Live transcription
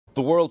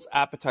The world's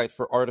appetite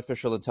for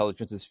artificial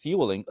intelligence is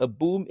fueling a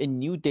boom in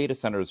new data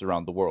centers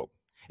around the world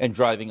and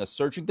driving a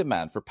surging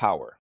demand for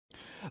power.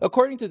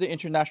 According to the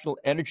International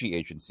Energy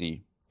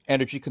Agency,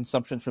 energy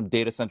consumption from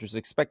data centers is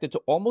expected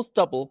to almost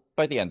double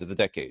by the end of the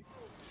decade,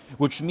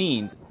 which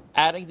means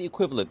adding the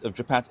equivalent of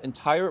Japan's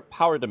entire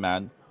power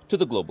demand to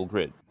the global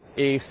grid.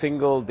 A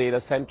single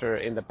data center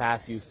in the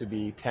past used to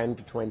be 10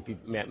 to 20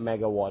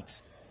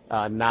 megawatts.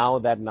 Now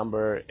that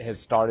number has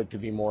started to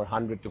be more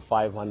 100 to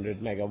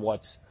 500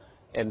 megawatts.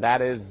 And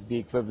that is the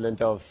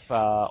equivalent of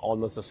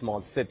almost a small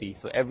city.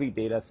 So every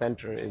data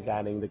center is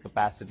adding the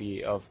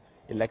capacity of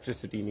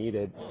electricity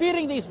needed.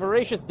 Feeding these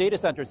voracious data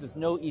centers is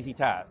no easy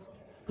task.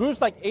 Groups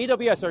like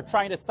AWS are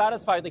trying to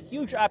satisfy the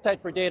huge appetite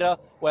for data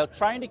while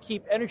trying to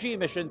keep energy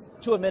emissions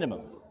to a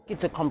minimum.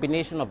 It's a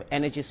combination of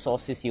energy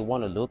sources you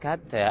want to look at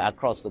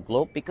across the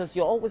globe, because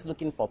you're always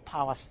looking for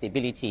power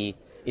stability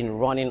in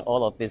running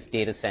all of these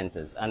data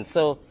centers. And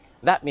so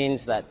that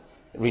means that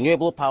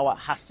renewable power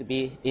has to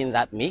be in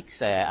that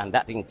mix, and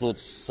that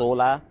includes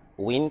solar,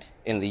 wind.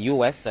 In the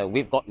US,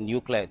 we've got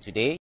nuclear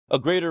today. A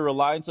greater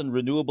reliance on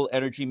renewable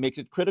energy makes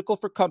it critical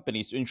for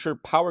companies to ensure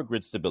power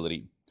grid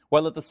stability,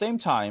 while at the same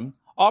time,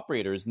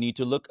 operators need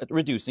to look at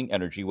reducing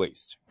energy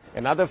waste.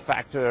 Another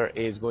factor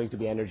is going to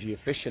be energy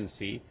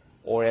efficiency,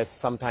 or as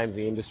sometimes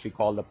the industry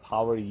call the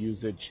power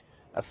usage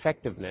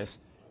effectiveness.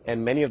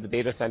 And many of the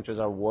data centers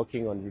are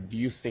working on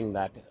reducing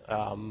that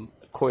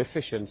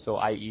coefficient, so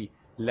i.e.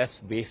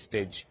 less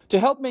wastage. To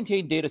help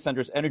maintain data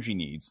centers' energy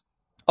needs,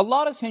 a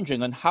lot is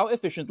hinging on how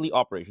efficiently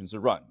operations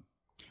are run,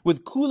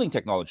 with cooling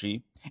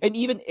technology and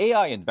even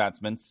AI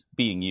advancements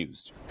being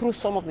used. Through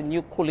some of the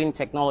new cooling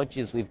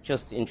technologies we've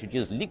just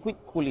introduced, liquid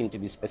cooling to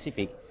be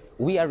specific,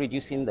 we are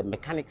reducing the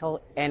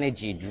mechanical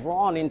energy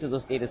drawn into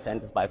those data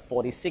centers by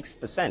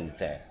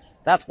 46%.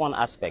 That's one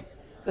aspect.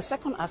 The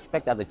second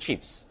aspect are the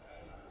chips.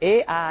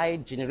 AI,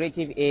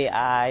 generative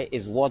AI,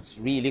 is what's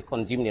really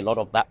consuming a lot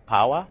of that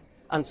power.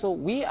 And so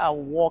we are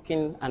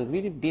working and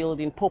really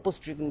building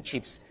purpose-driven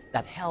chips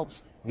that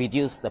helps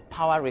reduce the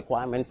power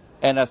requirements.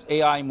 And as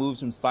AI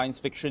moves from science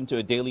fiction to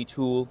a daily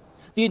tool,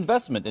 the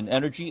investment in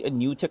energy and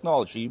new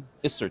technology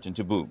is certain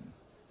to boom.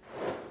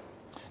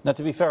 Now,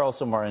 to be fair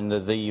also, Martin,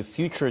 the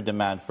future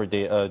demand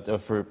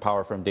for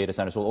power from data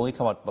centers will only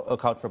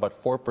account for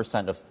about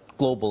 4% of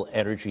global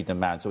energy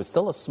demand. So it's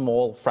still a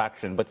small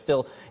fraction, but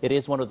still it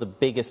is one of the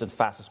biggest and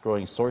fastest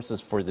growing sources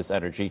for this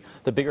energy.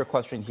 The bigger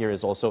question here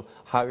is also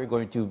how you're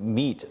going to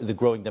meet the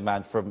growing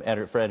demand for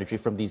energy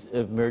from these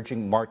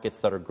emerging markets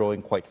that are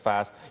growing quite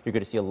fast. You're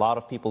going to see a lot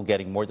of people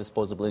getting more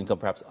disposable income,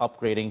 perhaps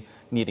upgrading,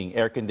 needing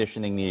air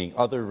conditioning, needing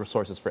other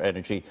resources for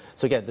energy.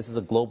 So again, this is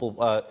a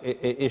global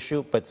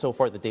issue, but so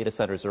far the data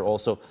centers are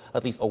also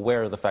at least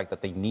aware of the fact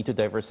that they need to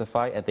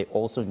diversify and they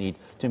also need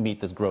to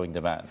meet this growing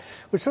demand.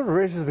 Which sort of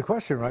raises the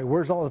question, right?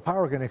 Where's all the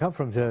power going to come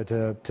from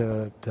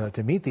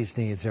to meet these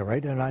needs there,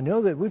 right? And I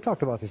know that we've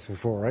talked about this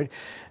before, right?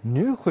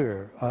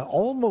 Nuclear,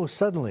 almost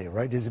suddenly,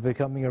 right, is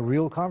becoming a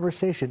real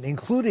conversation,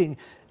 including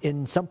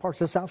in some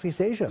parts of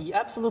Southeast Asia. Yeah,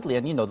 absolutely.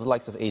 And, you know, the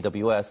likes of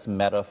AWS,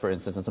 Meta, for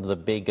instance, and some of the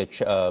big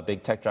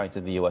tech giants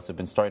in the U.S. have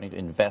been starting to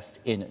invest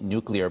in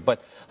nuclear.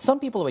 But some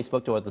people who I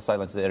spoke to at the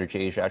Sidelines of Energy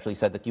Asia actually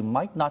said that you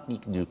might not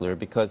need nuclear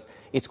because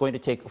it's going to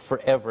take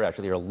forever,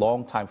 actually, or a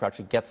long time to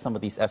actually get some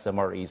of these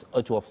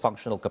SMREs to a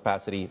functional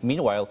capacity.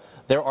 Meanwhile,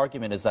 their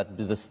argument is that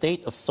the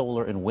state of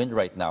solar and wind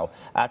right now,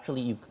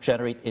 actually you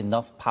generate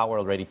enough power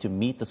already to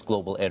meet this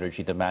global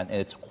energy demand, and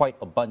it's quite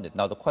abundant.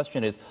 Now, the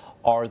question is,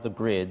 are the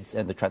grids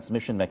and the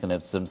transmission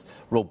mechanisms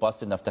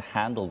robust enough to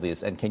handle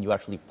this, and can you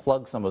actually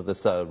plug some of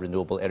this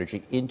renewable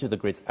energy into the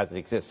grids as it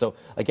exists? So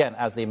again,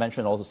 as they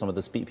mentioned, also some of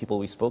the people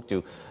we spoke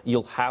to,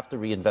 you'll have to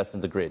reinvest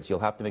in the grids. You'll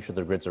have to make sure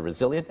the grids are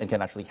resilient and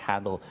can actually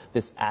handle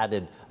this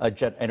added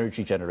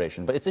energy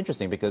generation. But it's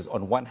interesting because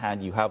on one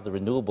hand, you have the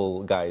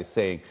renewable guys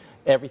saying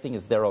everything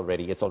is there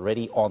already. It's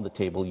already on the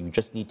table. You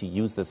just need to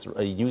use this,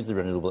 use the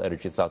renewable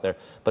energy that's out there.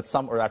 But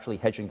some are actually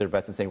hedging their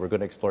bets and saying we're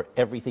going to explore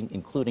everything,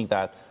 including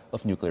that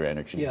of nuclear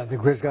energy. Yeah, the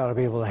grid's got to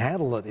be able to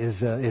handle it,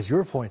 is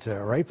your point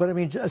there, right? But I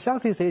mean,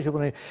 Southeast Asia,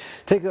 when I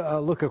take a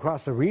look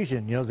across the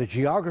region, you know, the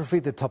geography,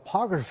 the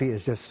topography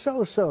is just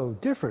so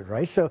different,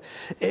 right? So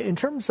in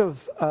terms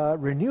of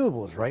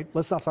renewables, right,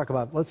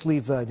 let's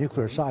leave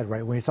nuclear aside,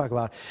 right? When you talk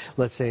about,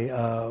 let's say,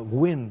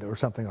 wind or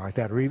something like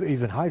that, or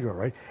even hydro,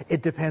 right?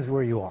 It depends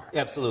where you are.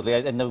 Absolutely.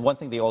 And the one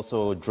thing they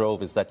also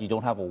drove is that you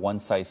don't have a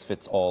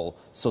one-size-fits-all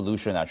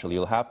solution, actually.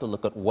 You'll have to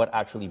look at what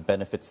actually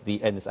benefits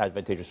and is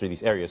advantageous for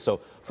these areas.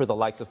 So for the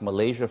likes of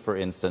Malaysia, for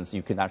instance,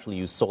 you can actually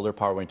use solar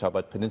power when you talk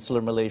about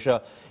peninsular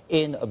Malaysia.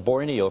 In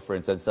Borneo, for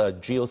instance,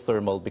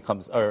 geothermal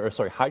becomes,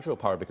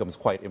 hydropower becomes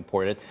quite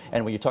important.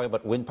 And when you're talking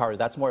about wind power,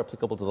 that's more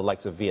applicable to the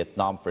likes of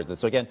Vietnam, for instance.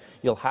 So again,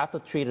 you'll have to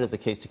treat it as a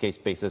case-to-case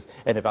basis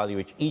and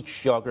evaluate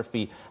each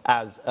geography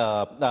as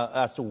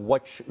to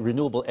which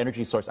renewable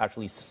energy source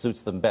actually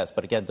suits them best.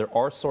 But again, there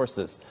are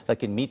sources that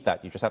can meet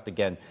that. You just have to,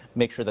 again,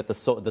 make sure that the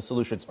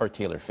solutions are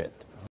tailor-fit.